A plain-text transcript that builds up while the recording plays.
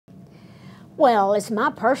Well, it's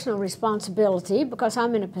my personal responsibility because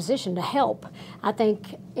I'm in a position to help. I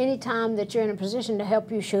think any time that you're in a position to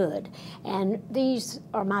help, you should. And these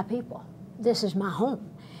are my people. This is my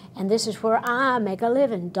home. And this is where I make a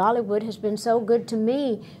living. Dollywood has been so good to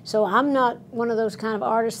me. So I'm not one of those kind of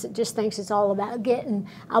artists that just thinks it's all about getting.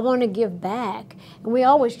 I want to give back. And we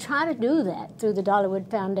always try to do that through the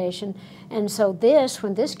Dollywood Foundation. And so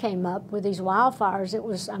when this came up with these wildfires, it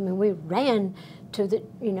was, I mean, we ran to the,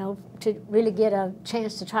 you know, to really get a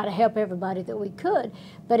chance to try to help everybody that we could.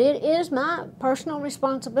 But it is my personal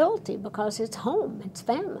responsibility because it's home, it's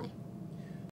family.